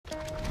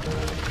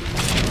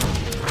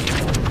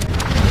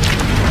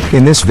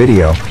In this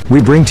video,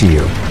 we bring to you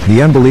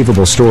the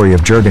unbelievable story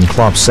of Jurgen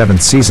Klopp's 7th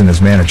season as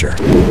manager.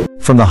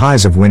 From the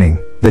highs of winning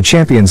the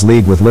Champions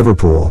League with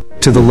Liverpool,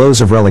 to the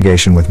lows of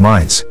relegation with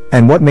Mainz,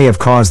 and what may have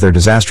caused their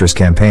disastrous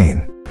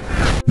campaign.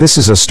 This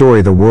is a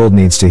story the world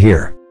needs to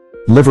hear.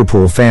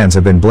 Liverpool fans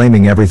have been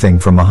blaming everything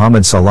from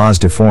Mohamed Salah's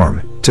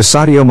deform, to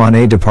Sadio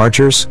Mané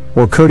departures,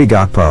 or Cody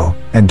Gakpo,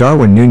 and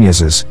Darwin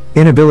Núñez's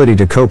inability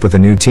to cope with a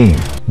new team.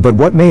 But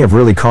what may have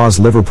really caused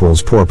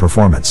Liverpool's poor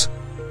performance?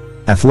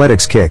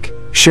 Athletics Kick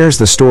shares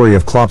the story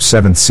of Klopp's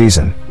 7th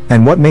season,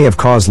 and what may have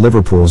caused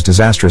Liverpool's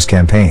disastrous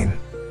campaign.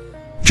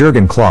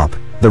 Jurgen Klopp,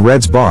 the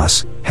Reds'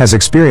 boss, has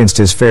experienced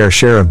his fair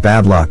share of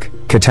bad luck,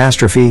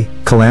 catastrophe,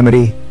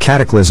 calamity,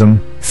 cataclysm,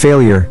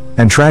 failure,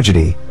 and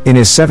tragedy in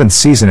his 7th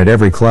season at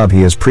every club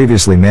he has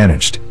previously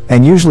managed,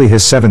 and usually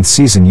his 7th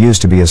season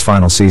used to be his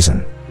final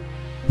season.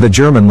 The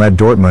German led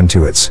Dortmund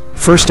to its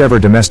first ever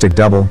domestic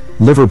double,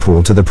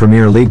 Liverpool to the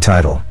Premier League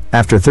title,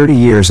 after 30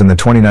 years in the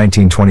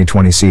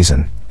 2019-2020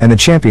 season, and the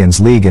Champions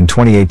League in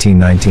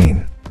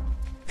 2018-19.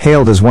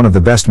 Hailed as one of the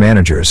best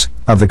managers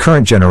of the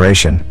current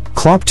generation,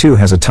 Klopp too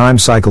has a time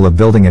cycle of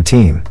building a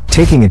team,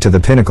 taking it to the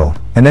pinnacle,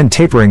 and then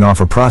tapering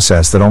off, a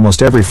process that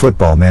almost every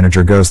football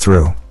manager goes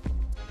through.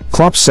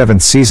 Klopp's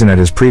 7th season at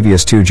his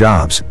previous two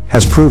jobs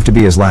has proved to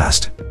be his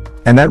last.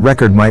 And that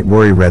record might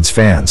worry Reds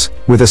fans,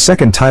 with a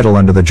second title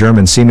under the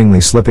German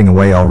seemingly slipping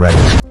away already.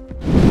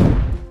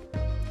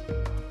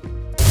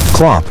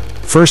 Klopp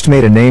first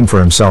made a name for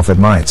himself at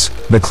Mainz,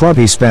 the club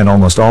he spent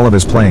almost all of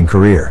his playing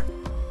career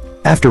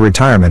after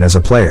retirement as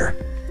a player,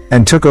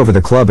 and took over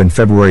the club in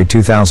February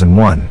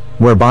 2001,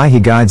 whereby he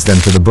guides them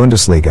to the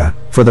Bundesliga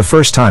for the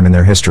first time in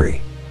their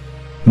history.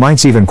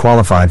 Mainz even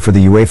qualified for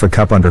the UEFA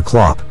Cup under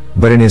Klopp,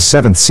 but in his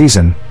 7th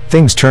season,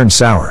 things turned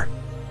sour.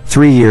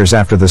 3 years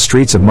after the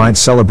streets of Mainz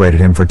celebrated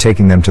him for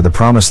taking them to the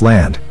promised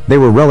land, they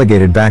were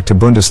relegated back to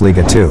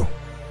Bundesliga 2.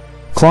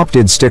 Klopp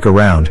did stick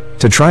around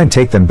to try and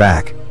take them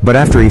back, but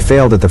after he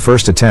failed at the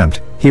first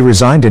attempt, he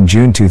resigned in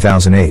June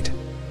 2008.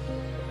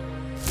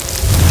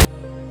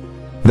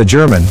 The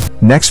German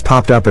next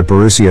popped up at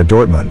Borussia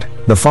Dortmund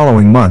the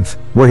following month,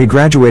 where he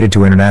graduated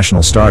to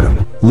international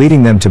stardom,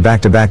 leading them to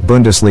back-to-back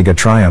Bundesliga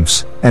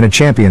triumphs and a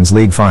Champions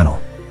League final.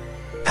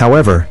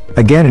 However,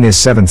 again in his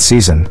 7th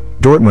season,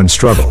 Dortmund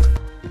struggled.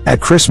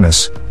 At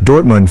Christmas,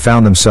 Dortmund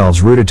found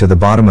themselves rooted to the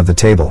bottom of the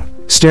table,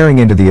 staring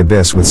into the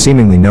abyss with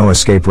seemingly no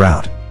escape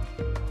route.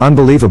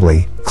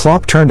 Unbelievably,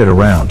 Klopp turned it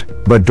around,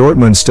 but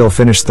Dortmund still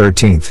finished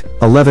 13th,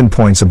 11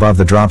 points above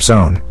the drop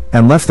zone,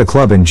 and left the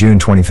club in June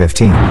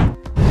 2015.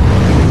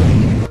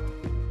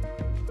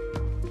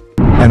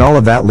 And all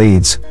of that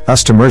leads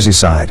us to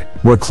Merseyside,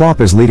 where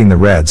Klopp is leading the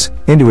Reds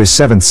into his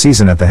 7th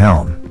season at the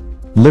helm.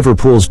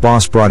 Liverpool's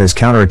boss brought his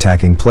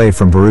counter-attacking play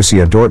from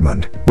Borussia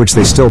Dortmund, which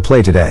they still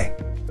play today.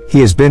 He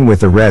has been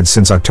with the Reds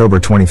since October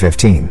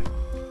 2015.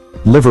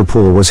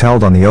 Liverpool was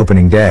held on the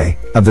opening day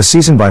of the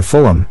season by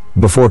Fulham,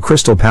 before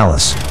Crystal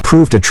Palace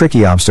proved a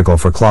tricky obstacle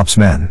for Klopp's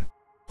men.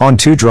 On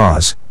 2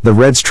 draws, the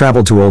Reds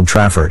travelled to Old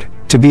Trafford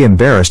to be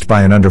embarrassed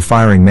by an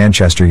under-firing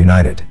Manchester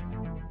United.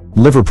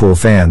 Liverpool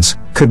fans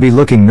could be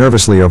looking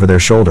nervously over their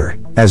shoulder,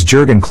 as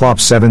Jurgen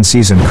Klopp's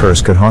 7th-season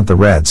curse could haunt the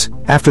Reds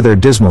after their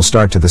dismal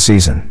start to the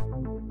season.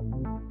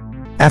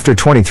 After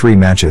 23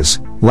 matches,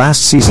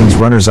 last season's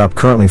runners-up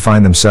currently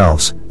find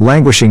themselves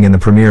languishing in the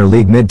Premier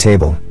League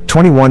mid-table,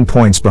 21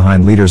 points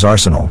behind leaders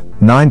Arsenal,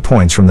 9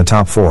 points from the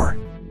top 4.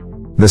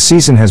 The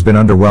season has been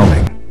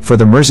underwhelming for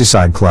the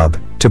Merseyside club,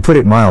 to put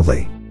it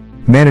mildly.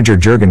 Manager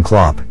Jurgen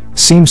Klopp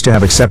seems to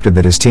have accepted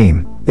that his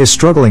team is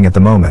struggling at the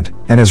moment,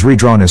 and has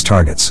redrawn his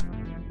targets.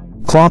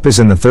 Klopp is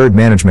in the 3rd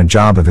management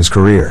job of his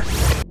career.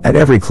 At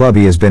every club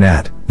he has been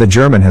at, the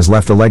German has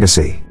left a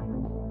legacy.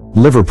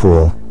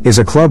 Liverpool is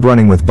a club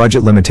running with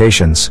budget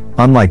limitations,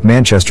 unlike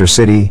Manchester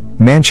City,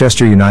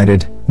 Manchester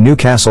United,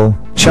 Newcastle,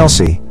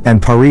 Chelsea,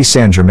 and Paris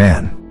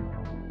Saint-Germain.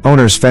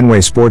 Owners Fenway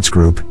Sports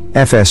Group,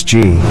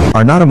 FSG,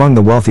 are not among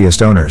the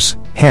wealthiest owners,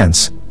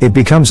 hence, it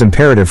becomes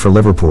imperative for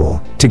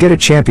Liverpool to get a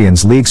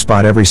Champions League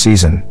spot every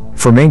season,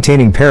 for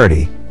maintaining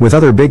parity with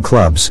other big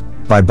clubs,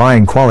 by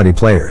buying quality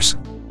players.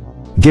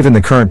 Given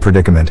the current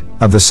predicament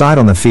of the side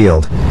on the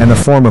field, and the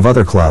form of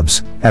other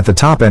clubs at the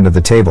top end of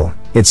the table,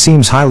 it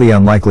seems highly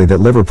unlikely that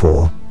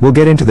Liverpool will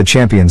get into the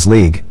Champions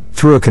League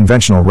through a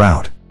conventional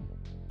route.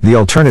 The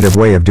alternative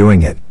way of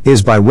doing it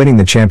is by winning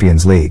the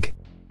Champions League.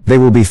 They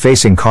will be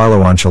facing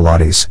Carlo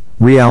Ancelotti's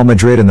Real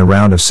Madrid in the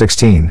round of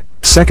 16,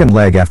 second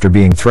leg after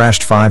being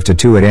thrashed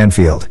 5-2 at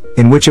Anfield,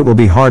 in which it will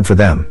be hard for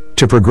them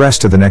to progress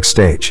to the next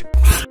stage.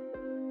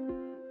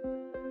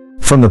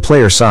 From the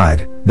player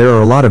side, there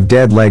are a lot of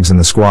dead legs in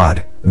the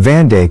squad.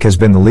 Van Dijk has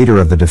been the leader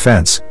of the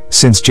defense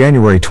since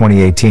January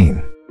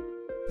 2018.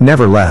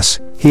 Nevertheless,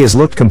 he has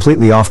looked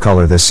completely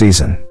off-color this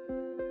season.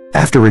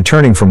 After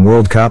returning from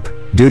World Cup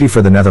duty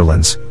for the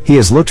Netherlands, he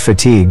has looked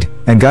fatigued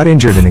and got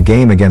injured in a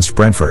game against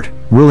Brentford,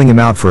 ruling him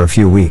out for a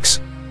few weeks.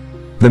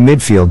 The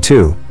midfield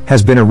too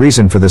has been a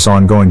reason for this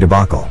ongoing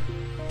debacle.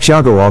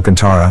 Thiago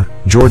Alcantara,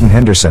 Jordan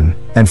Henderson,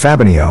 and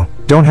Fabinho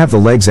don't have the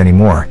legs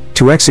anymore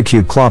to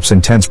execute Klopp's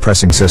intense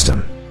pressing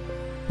system.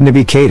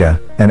 Naby Keita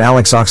and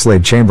Alex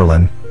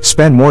Oxlade-Chamberlain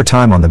spend more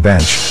time on the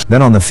bench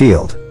than on the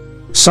field.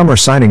 Summer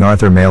signing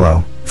Arthur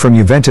Melo from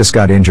Juventus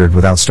got injured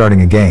without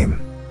starting a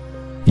game.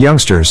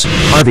 Youngsters,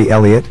 Harvey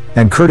Elliott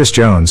and Curtis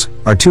Jones,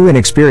 are too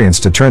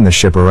inexperienced to turn the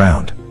ship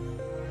around.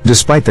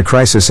 Despite the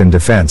crisis in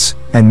defense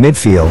and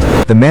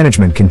midfield, the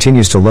management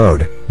continues to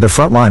load the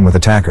front line with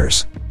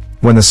attackers.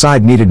 When the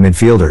side needed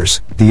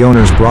midfielders, the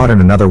owners brought in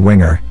another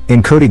winger,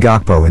 in Cody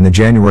Gakpo in the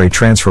January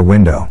transfer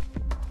window.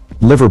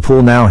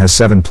 Liverpool now has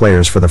 7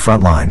 players for the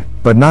front line,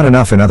 but not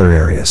enough in other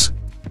areas.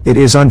 It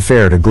is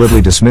unfair to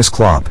glibly dismiss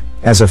Klopp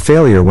as a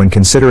failure when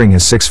considering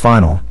his 6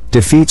 final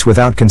defeats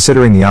without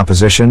considering the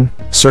opposition,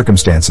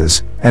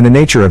 circumstances, and the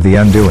nature of the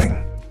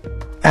undoing.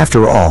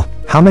 After all,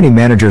 how many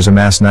managers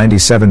amass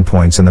 97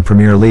 points in the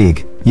Premier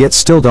League, yet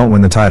still don't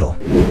win the title?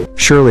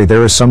 Surely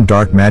there is some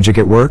dark magic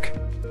at work?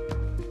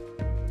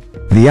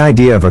 The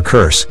idea of a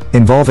curse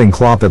involving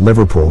Klopp at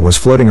Liverpool was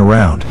floating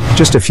around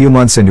just a few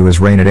months into his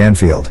reign at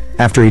Anfield,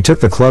 after he took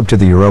the club to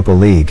the Europa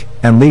League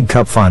and League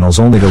Cup finals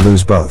only to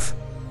lose both.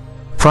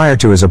 Prior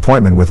to his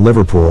appointment with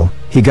Liverpool,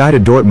 he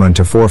guided Dortmund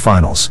to 4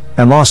 finals,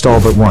 and lost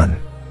all but one.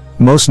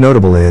 Most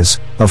notable is,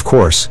 of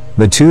course,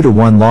 the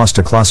 2-1 loss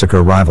to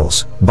Klassiker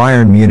rivals,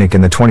 Bayern Munich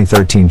in the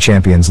 2013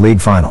 Champions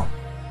League final.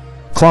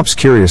 Klopp's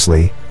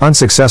curiously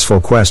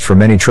unsuccessful quest for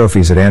many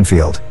trophies at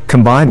Anfield,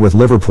 combined with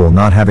Liverpool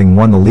not having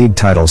won the league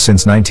title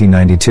since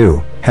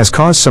 1992, has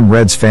caused some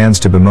Reds fans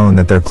to bemoan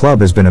that their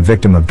club has been a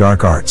victim of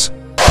dark arts.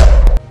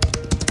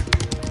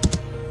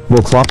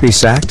 Will Klopp be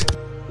sacked?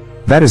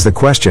 That is the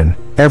question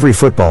every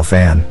football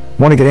fan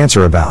wants to get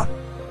answer about.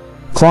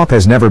 Klopp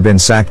has never been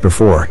sacked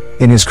before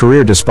in his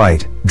career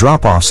despite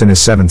drop-offs in his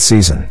 7th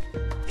season.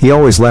 He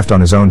always left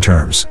on his own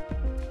terms.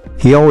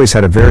 He always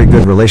had a very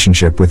good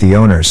relationship with the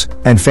owners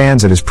and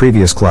fans at his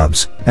previous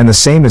clubs, and the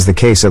same is the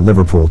case at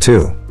Liverpool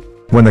too.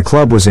 When the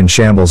club was in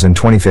shambles in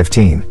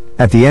 2015,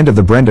 at the end of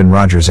the Brendan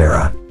Rodgers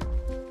era,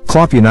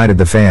 Klopp united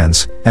the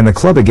fans and the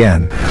club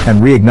again,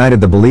 and reignited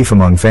the belief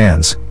among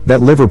fans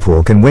that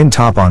Liverpool can win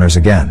top honors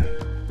again.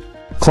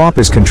 Klopp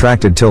is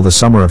contracted till the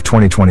summer of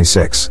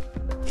 2026.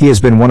 He has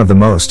been one of the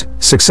most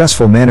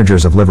successful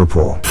managers of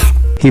Liverpool.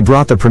 He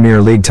brought the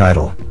Premier League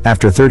title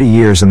after 30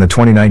 years in the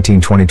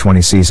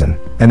 2019-2020 season,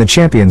 and the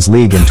Champions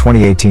League in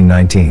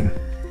 2018-19.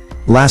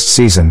 Last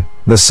season,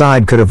 the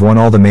side could have won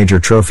all the major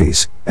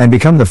trophies and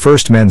become the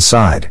first men's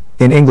side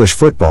in English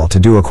football to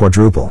do a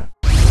quadruple.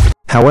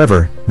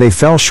 However, they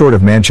fell short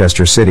of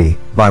Manchester City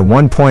by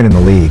 1 point in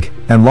the league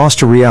and lost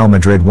to Real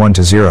Madrid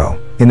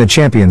 1-0 in the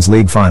Champions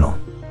League final.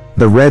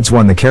 The Reds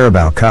won the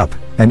Carabao Cup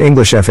and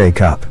English FA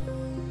Cup.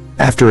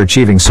 After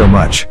achieving so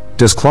much,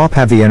 does Klopp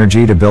have the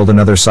energy to build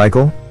another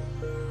cycle?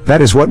 That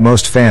is what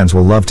most fans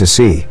will love to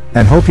see,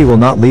 and hope he will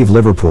not leave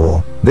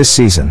Liverpool this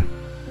season.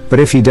 But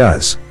if he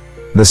does,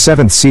 the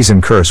 7th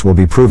season curse will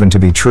be proven to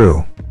be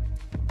true.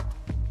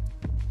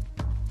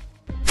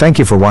 Thank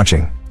you for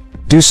watching.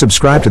 Do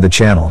subscribe to the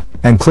channel,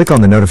 and click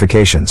on the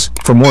notifications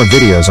for more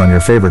videos on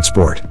your favorite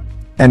sport.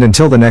 And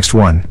until the next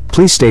one,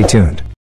 please stay tuned.